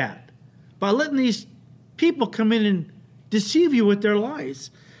lose that by letting these people come in and deceive you with their lies.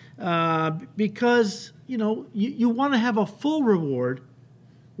 Because, you want to have a full reward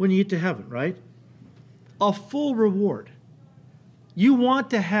when you get to heaven, right? A full reward. You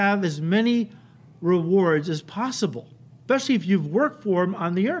want to have as many rewards as possible, especially if you've worked for them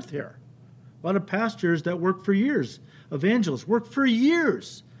on the earth here. A lot of pastors that work for years, evangelists, work for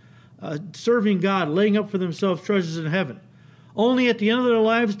years serving God, laying up for themselves treasures in heaven, only at the end of their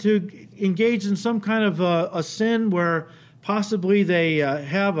lives to engage in some kind of a sin where possibly they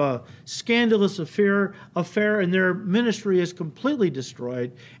have a scandalous affair and their ministry is completely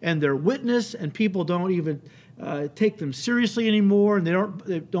destroyed, and their witness and people don't even take them seriously anymore, and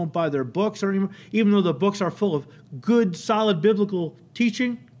they don't buy their books anymore, even though the books are full of good, solid biblical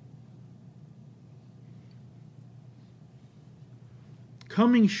teaching.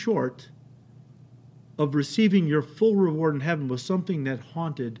 Coming short of receiving your full reward in heaven was something that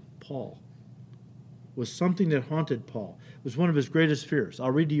haunted Paul. It was one of his greatest fears.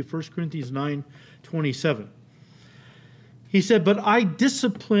 I'll read to you 1 Corinthians 9:27. He said, but I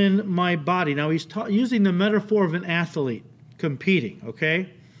discipline my body. Now he's using the metaphor of an athlete competing, okay?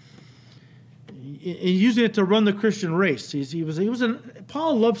 He's using it to run the Christian race.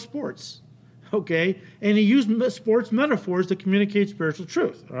 Paul loved sports, okay? And he used sports metaphors to communicate spiritual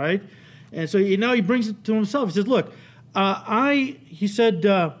truth, all right? And so now he brings it to himself. He says, look, but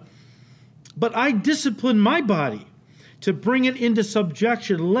I discipline my body to bring it into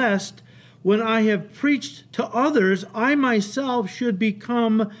subjection, lest when I have preached to others, I myself should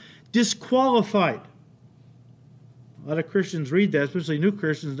become disqualified. A lot of Christians read that, especially new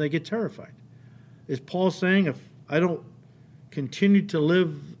Christians, and they get terrified. Is Paul saying, if I don't continue to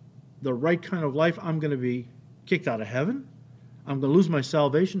live the right kind of life, I'm going to be kicked out of heaven? I'm going to lose my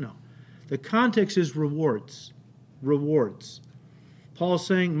salvation? No. The context is rewards. Rewards. Paul's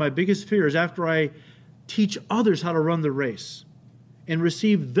saying, my biggest fear is after I teach others how to run the race and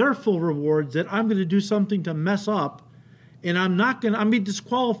receive their full rewards, that I'm going to do something to mess up, and I'm be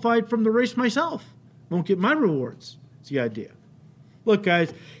disqualified from the race myself. Won't get my rewards. It's the idea. Look,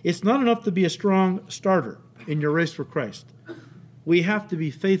 guys, it's not enough to be a strong starter in your race for Christ. We have to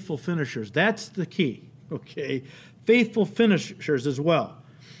be faithful finishers. That's the key, okay? Faithful finishers as well.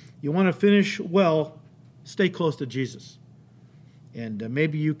 You want to finish well, stay close to Jesus. And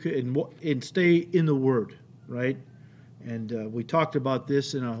maybe you could and stay in the Word, right? And we talked about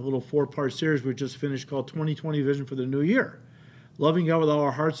this in a little 4-part series we just finished called 2020 Vision for the New Year. Loving God with all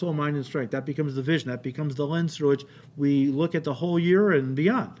our heart, soul, mind, and strength. That becomes the vision. That becomes the lens through which we look at the whole year and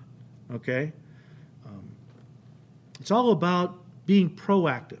beyond, okay? It's all about being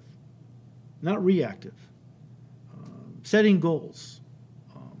proactive, not reactive. Setting goals,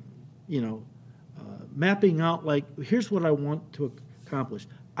 mapping out, like, here's what I want to accomplish.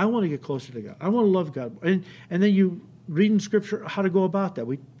 I want to get closer to God. I want to love God. And then you read in Scripture how to go about that.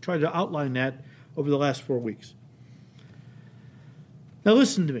 We tried to outline that over the last 4 weeks. Now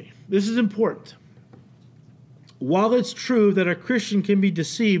listen to me. This is important. while it's true that a Christian can be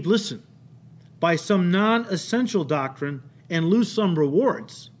deceived, listen, by some non-essential doctrine and lose some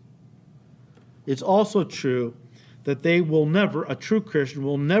rewards, it's also true that a true Christian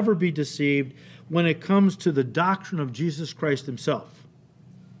will never be deceived when it comes to the doctrine of Jesus Christ himself.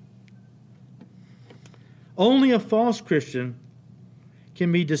 Only a false Christian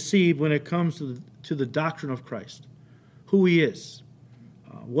can be deceived when it comes to the doctrine of Christ, who he is,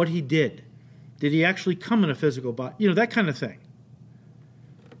 what he did. Did he actually come in a physical body? That kind of thing.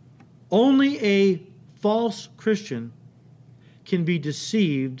 Only a false Christian can be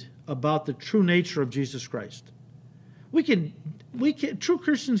deceived about the true nature of Jesus Christ. True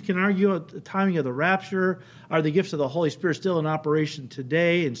Christians can argue at the timing of the rapture, are the gifts of the Holy Spirit still in operation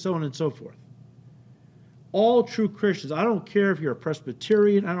today, and so on and so forth. All true Christians, I don't care if you're a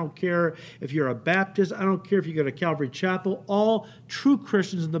Presbyterian, I don't care if you're a Baptist, I don't care if you go to Calvary Chapel, all true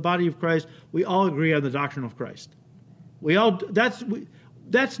Christians in the body of Christ, we all agree on the doctrine of Christ.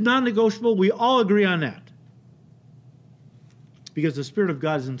 That's non-negotiable. We all agree on that. Because the Spirit of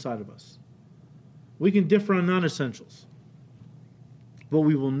God is inside of us. We can differ on non-essentials. But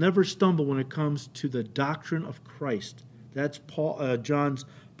we will never stumble when it comes to the doctrine of Christ. That's John's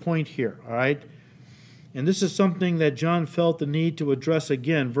point here, all right? And this is something that John felt the need to address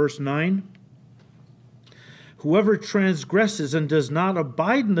again. Verse 9. Whoever transgresses and does not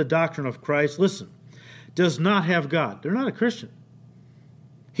abide in the doctrine of Christ, listen, does not have God. They're not a Christian.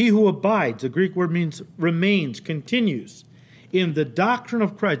 He who abides, the Greek word means remains, continues in the doctrine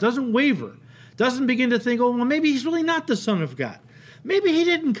of Christ, doesn't waver, doesn't begin to think, well, maybe he's really not the Son of God. Maybe he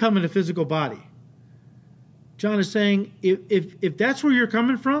didn't come in a physical body. John is saying, if that's where you're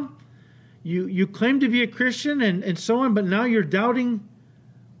coming from, you claim to be a Christian and so on, but now you're doubting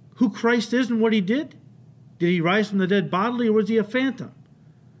who Christ is and what he did. Did he rise from the dead bodily, or was he a phantom?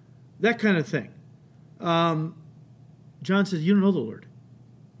 That kind of thing. John says, you don't know the Lord.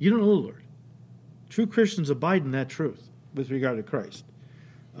 You don't know the Lord. True Christians abide in that truth with regard to Christ.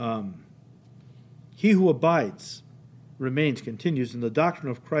 He who abides, remains, continues in the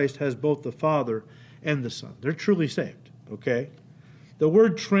doctrine of Christ has both the Father and the Son. They're truly saved, okay? The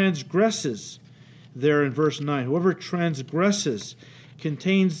word transgresses there in verse 9. Whoever transgresses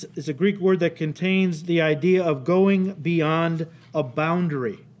is a Greek word that contains the idea of going beyond a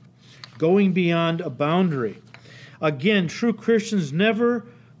boundary. Going beyond a boundary. Again, true Christians never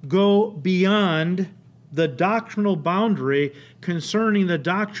go beyond the doctrinal boundary concerning the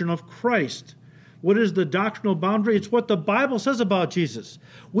doctrine of Christ. What is the doctrinal boundary? It's what the Bible says about Jesus.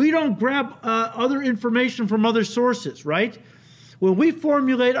 We don't grab other information from other sources, right? When we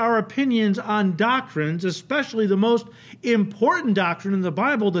formulate our opinions on doctrines, especially the most important doctrine in the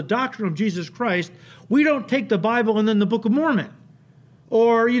Bible, the doctrine of Jesus Christ, we don't take the Bible and then the Book of Mormon.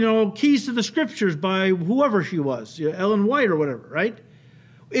 Or, Keys to the Scriptures by whoever she was, Ellen White or whatever, right?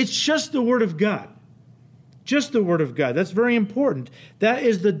 It's just the Word of God. Just the Word of God. That's very important. That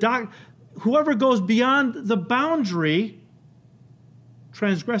is whoever goes beyond the boundary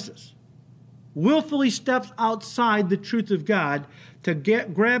transgresses. Willfully steps outside the truth of God to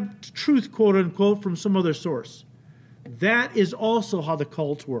grab truth, quote unquote, from some other source. That is also how the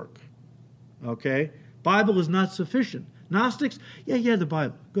cults work. Okay? Bible is not sufficient. Gnostics, the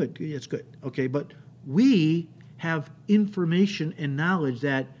Bible. Good, it's good. Okay, but we have information and knowledge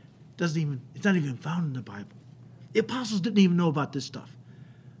that it's not even found in the Bible. The apostles didn't even know about this stuff.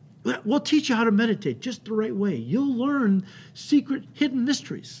 We'll teach you how to meditate just the right way. You'll learn secret, hidden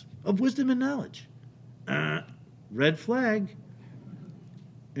mysteries of wisdom and knowledge. Red flag.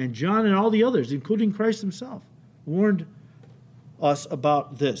 And John and all the others, including Christ himself, warned us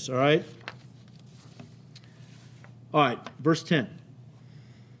about this, all right? All right, verse 10.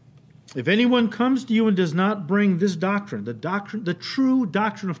 If anyone comes to you and does not bring this doctrine, the true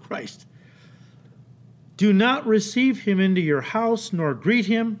doctrine of Christ, do not receive him into your house, nor greet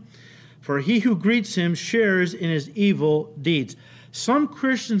him, for he who greets him shares in his evil deeds. Some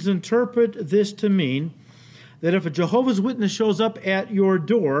Christians interpret this to mean that if a Jehovah's Witness shows up at your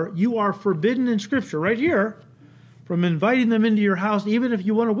door, you are forbidden in Scripture, right here, from inviting them into your house, even if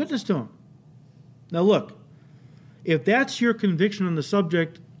you want to witness to them. Now look, if that's your conviction on the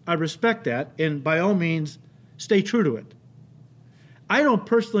subject, I respect that, and by all means, stay true to it. I don't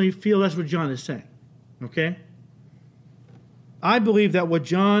personally feel that's what John is saying, okay? I believe that when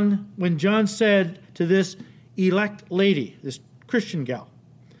John said to this elect lady, this Christian gal,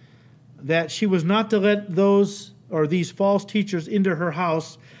 that she was not to let these false teachers into her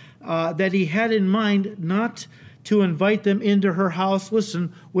house, that he had in mind not to invite them into her house,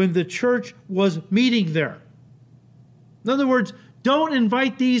 listen, when the church was meeting there. In other words, don't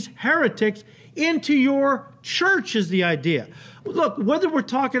invite these heretics into your church is the idea. Look, whether we're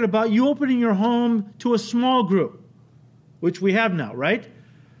talking about you opening your home to a small group, which we have now, right?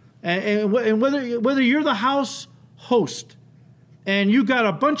 And whether you're the house host and you got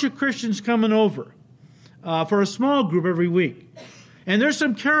a bunch of Christians coming over for a small group every week, and there's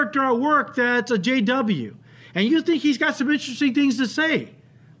some character at work that's a JW, and you think he's got some interesting things to say,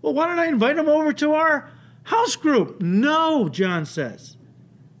 well, why don't I invite him over to our house group? No, John says.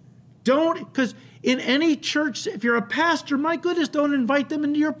 Don't, because in any church, if you're a pastor, my goodness, don't invite them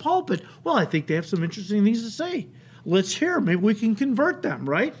into your pulpit. Well, I think they have some interesting things to say. Let's hear. Maybe we can convert them,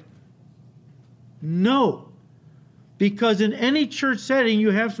 right? No. Because in any church setting, you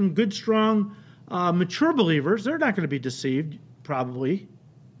have some good, strong, mature believers. They're not going to be deceived, probably.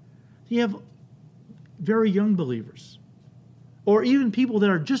 You have very young believers. Or even people that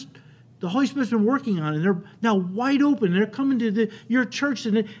are just, the Holy Spirit's been working on, and they're now wide open. They're coming to your church,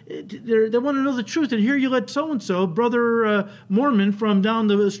 and they want to know the truth. And here you let so-and-so, Brother Mormon from down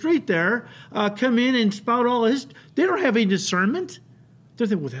the street there, come in and spout all his. They don't have any discernment. They're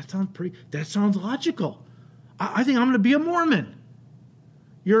thinking, well, that sounds logical. I think I'm going to be a Mormon.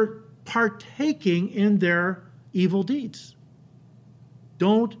 You're partaking in their evil deeds.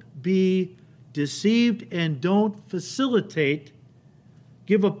 Don't be deceived and don't facilitate,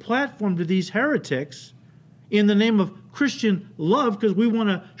 give a platform to these heretics in the name of Christian love, because we want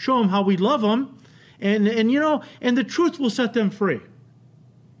to show them how we love them, and the truth will set them free.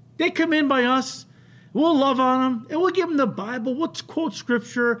 They come in by us, we'll love on them, and we'll give them the Bible, we'll quote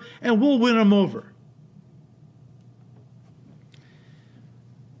Scripture, and we'll win them over.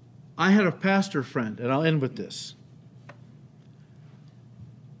 I had a pastor friend, and I'll end with this.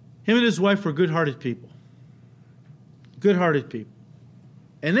 Him and his wife were good-hearted people. Good-hearted people.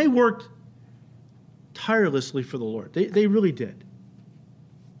 And they worked tirelessly for the Lord. They really did.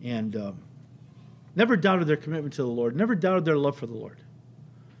 And never doubted their commitment to the Lord. Never doubted their love for the Lord.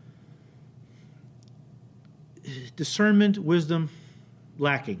 Discernment, wisdom,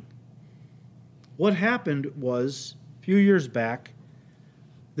 lacking. What happened was, a few years back,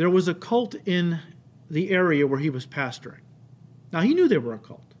 there was a cult in the area where he was pastoring. Now, he knew they were a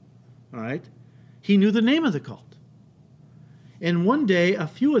cult. All right? He knew the name of the cult. And one day, a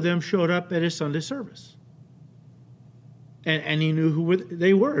few of them showed up at his Sunday service. And he knew who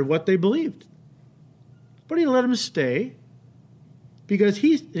they were and what they believed. But he let them stay because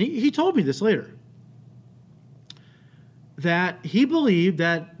he told me this later, that he believed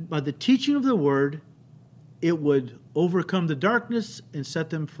that by the teaching of the word, it would overcome the darkness and set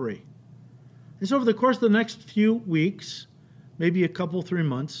them free. And so over the course of the next few weeks, maybe a couple, 3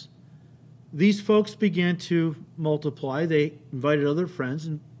 months, these folks began to multiply. They invited other friends,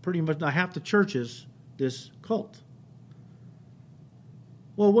 and pretty much now half the church is this cult.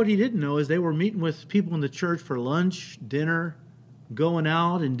 Well, what he didn't know is they were meeting with people in the church for lunch, dinner, going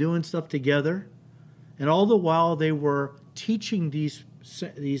out and doing stuff together. And all the while they were teaching these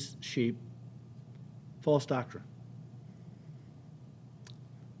sheep false doctrine.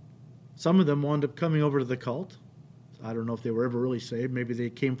 Some of them wound up coming over to the cult. I don't know if they were ever really saved. Maybe they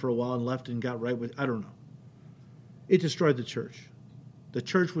came for a while and left and got right with, I don't know. It destroyed the church. The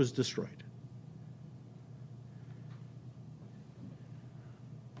church was destroyed.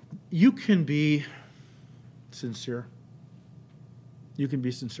 You can be sincere. You can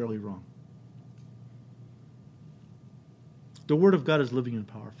be sincerely wrong. The Word of God is living and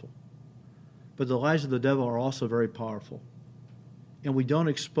powerful. But the lies of the devil are also very powerful. And we don't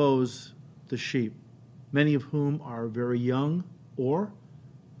expose the sheep, many of whom are very young, or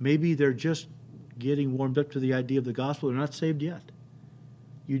maybe they're just getting warmed up to the idea of the gospel. They're not saved yet.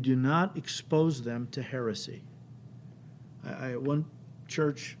 You do not expose them to heresy. One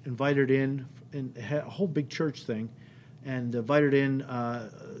church invited in, and had a whole big church thing, and invited in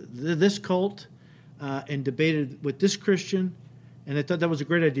this cult and debated with this Christian, and they thought that was a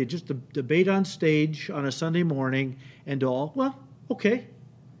great idea, just to debate on stage on a Sunday morning and all. Well, okay.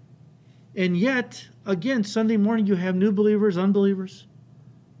 And yet, again, Sunday morning you have new believers, unbelievers.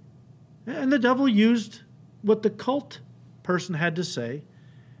 And the devil used what the cult person had to say,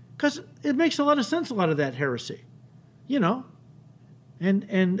 because it makes a lot of sense, a lot of that heresy, you know.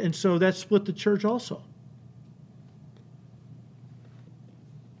 And so that split the church also.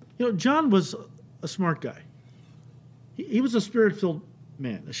 You know, John was a smart guy. He was a spirit-filled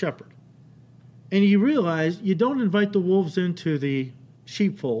man, a shepherd. And he realized you don't invite the wolves into the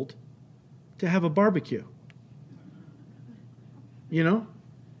sheepfold to have a barbecue. You know?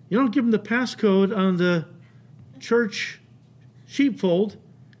 You don't give them the passcode on the church sheepfold,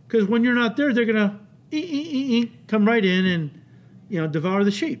 because when you're not there, they're going to come right in and, you know, devour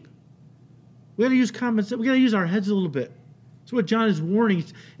the sheep. We got to use common sense. We got to use our heads a little bit. That's what John is warning.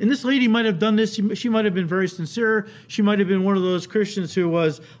 And this lady might have done this. She might have been very sincere. She might have been one of those Christians who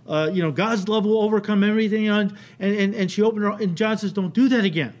was, God's love will overcome everything. And she opened her, and John says, don't do that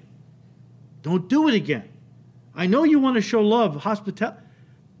again. Don't do it again. I know you want to show love, hospitality.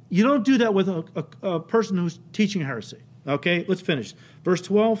 You don't do that with a person who's teaching heresy. Okay, let's finish. Verse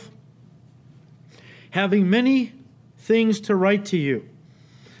 12. Having many things to write to you,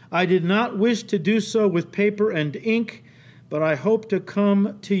 I did not wish to do so with paper and ink, but I hope to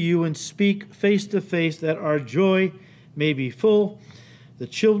come to you and speak face to face, that our joy may be full. The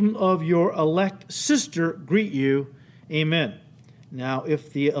children of your elect sister greet you. Amen. Now,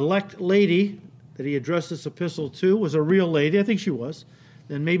 if the elect lady that he addressed this epistle to was a real lady, I think she was,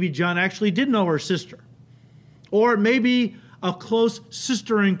 then maybe John actually did know her sister. Or maybe a close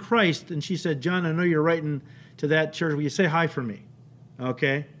sister in Christ, and she said, John, I know you're writing to that church. Will you say hi for me?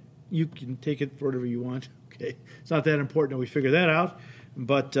 Okay? You can take it for whatever you want. Okay? It's not that important that we figure that out.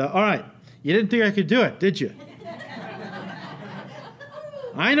 But, all right. You didn't think I could do it, did you?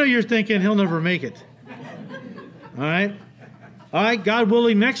 I know you're thinking he'll never make it. All right? All right, God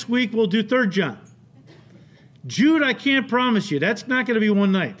willing, next week we'll do 3 John. Jude, I can't promise you. That's not going to be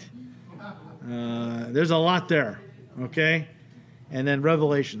one night. There's a lot there, okay? And then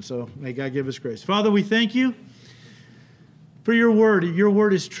Revelation, so may God give us grace. Father, we thank you for your word. Your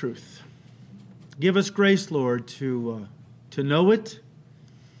word is truth. Give us grace, Lord, to know it,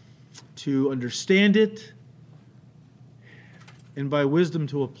 to understand it, and by wisdom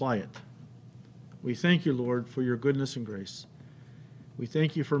to apply it. We thank you, Lord, for your goodness and grace. We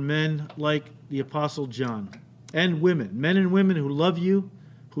thank you for men like the Apostle John, and women, men and women who love you,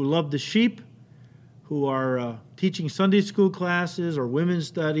 who love the sheep, who are teaching Sunday school classes or women's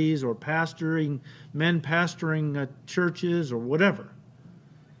studies or men pastoring churches or whatever.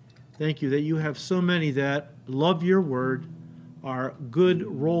 Thank you that you have so many that love your word, are good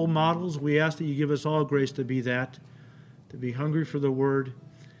role models. We ask that you give us all grace to be that, to be hungry for the word,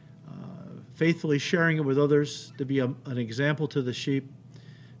 faithfully sharing it with others, to be an example to the sheep.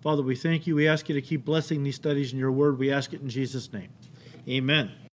 Father, we thank you. We ask you to keep blessing these studies in your word. We ask it in Jesus' name. Amen.